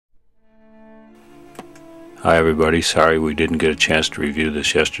Hi everybody, sorry we didn't get a chance to review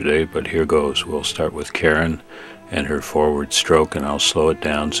this yesterday, but here goes. We'll start with Karen and her forward stroke, and I'll slow it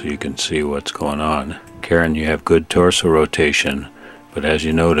down so you can see what's going on. Karen, you have good torso rotation, but as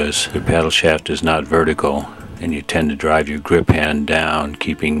you notice, your paddle shaft is not vertical, and you tend to drive your grip hand down,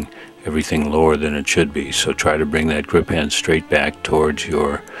 keeping everything lower than it should be. So try to bring that grip hand straight back towards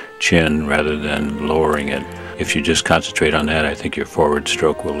your chin rather than lowering it. If you just concentrate on that, I think your forward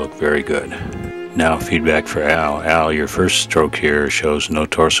stroke will look very good. Now feedback for Al. Al, your first stroke here shows no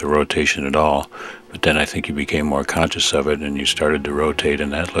torso rotation at all, but then I think you became more conscious of it and you started to rotate,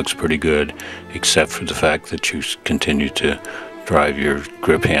 and that looks pretty good, except for the fact that you continue to drive your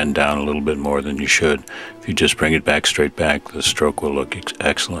grip hand down a little bit more than you should. If you just bring it back straight back, the stroke will look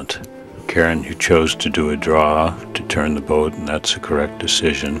excellent. Karen, you chose to do a draw to turn the boat, and that's a correct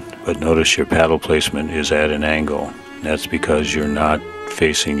decision, but notice your paddle placement is at an angle. That's because you're not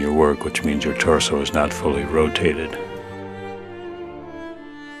facing your work, which means your torso is not fully rotated.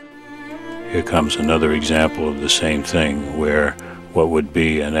 Here comes another example of the same thing, where what would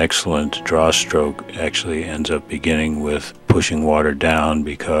be an excellent draw stroke actually ends up beginning with pushing water down,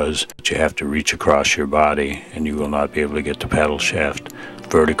 because you have to reach across your body and you will not be able to get the paddle shaft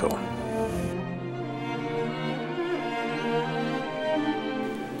vertical.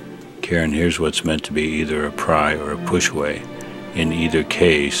 Karen, here's what's meant to be either a pry or a pushaway. In either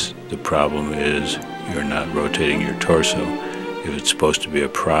case, the problem is you're not rotating your torso. If it's supposed to be a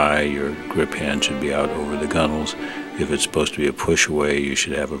pry, your grip hand should be out over the gunnels. If it's supposed to be a pushaway, you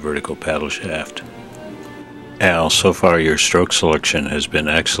should have a vertical paddle shaft. Al, so far your stroke selection has been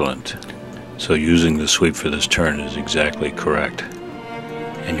excellent. So using the sweep for this turn is exactly correct.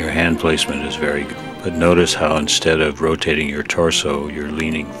 And your hand placement is very good. But notice how instead of rotating your torso, you're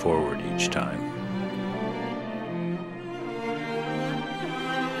leaning forward each time.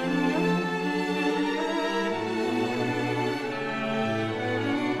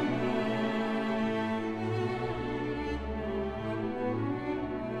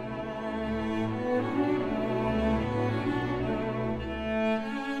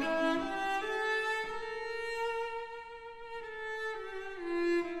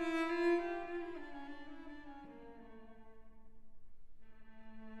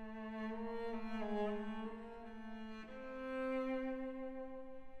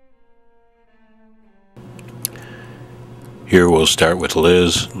 Here we'll start with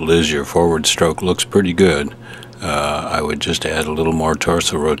Liz. Liz, your forward stroke looks pretty good. I would just add a little more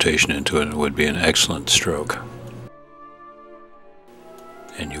torso rotation into it. It would be an excellent stroke.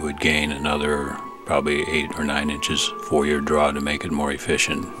 And you would gain another probably 8 or 9 inches for your draw to make it more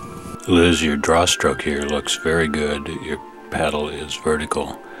efficient. Liz, your draw stroke here looks very good. Your paddle is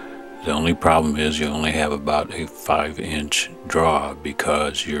vertical. The only problem is you only have about a 5-inch draw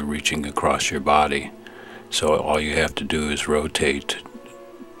because you're reaching across your body. So all you have to do is rotate.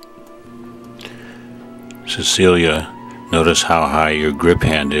 Cecilia, notice how high your grip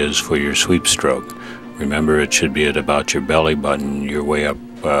hand is for your sweep stroke. Remember, it should be at about your belly button. You're way up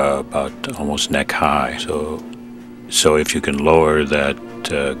about almost neck high. So if you can lower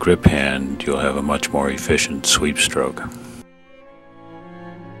that grip hand, you'll have a much more efficient sweep stroke.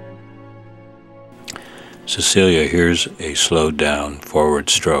 Cecilia, here's a slowed down forward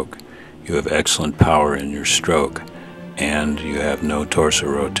stroke. You have excellent power in your stroke, and you have no torso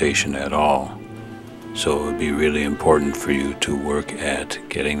rotation at all. So it would be really important for you to work at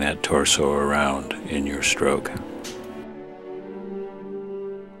getting that torso around in your stroke.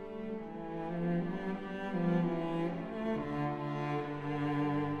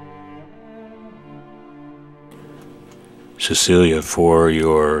 Cecilia, for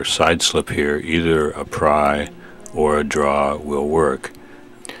your side slip here, either a pry or a draw will work.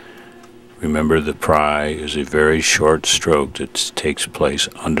 Remember, the pry is a very short stroke that takes place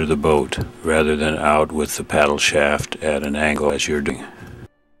under the boat rather than out with the paddle shaft at an angle as you're doing.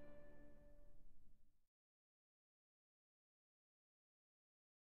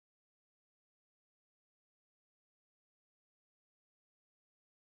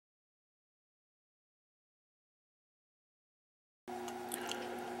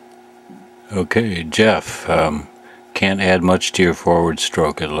 Okay, Jeff, can't add much to your forward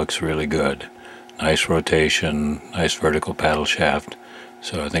stroke. It looks really good. Nice rotation, nice vertical paddle shaft.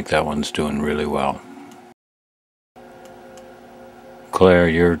 So I think that one's doing really well. Claire,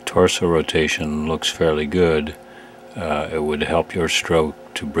 your torso rotation looks fairly good. It would help your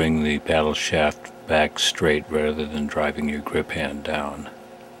stroke to bring the paddle shaft back straight rather than driving your grip hand down.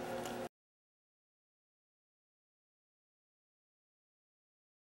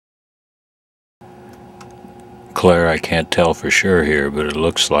 Claire, I can't tell for sure here, but it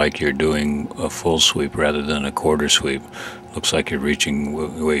looks like you're doing a full sweep rather than a quarter sweep. Looks like you're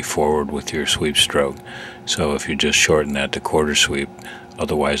reaching way forward with your sweep stroke. So if you just shorten that to quarter sweep,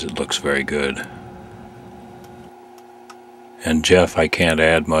 otherwise it looks very good. And Jeff, I can't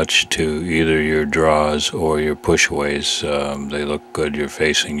add much to either your draws or your pushaways. They look good. You're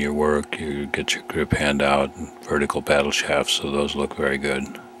facing your work. You get your grip hand out, and vertical paddle shafts, so those look very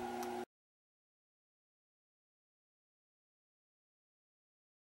good.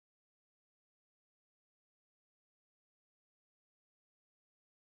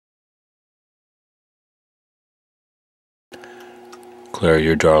 Claire,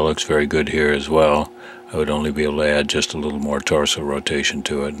 your draw looks very good here as well. I would only be able to add just a little more torso rotation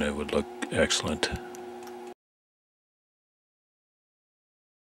to it, and it would look excellent.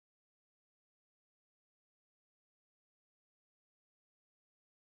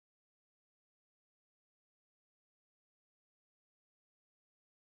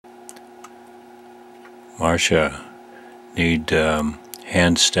 Marcia, need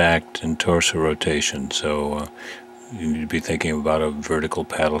hand stacked and torso rotation, so you need to be thinking about a vertical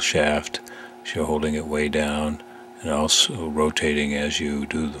paddle shaft as you're holding it way down, and also rotating as you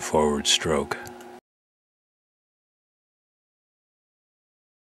do the forward stroke.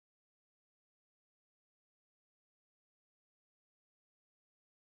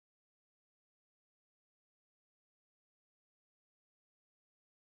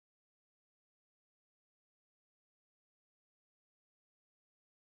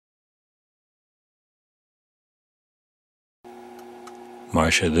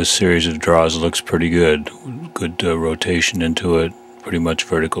 Marcia, this series of draws looks pretty good. Good rotation into it, pretty much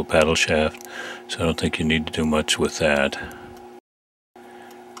vertical paddle shaft, so I don't think you need to do much with that.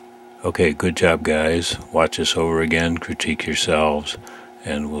 Okay, good job guys. Watch this over again, critique yourselves,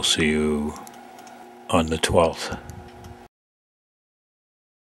 and we'll see you on the 12th.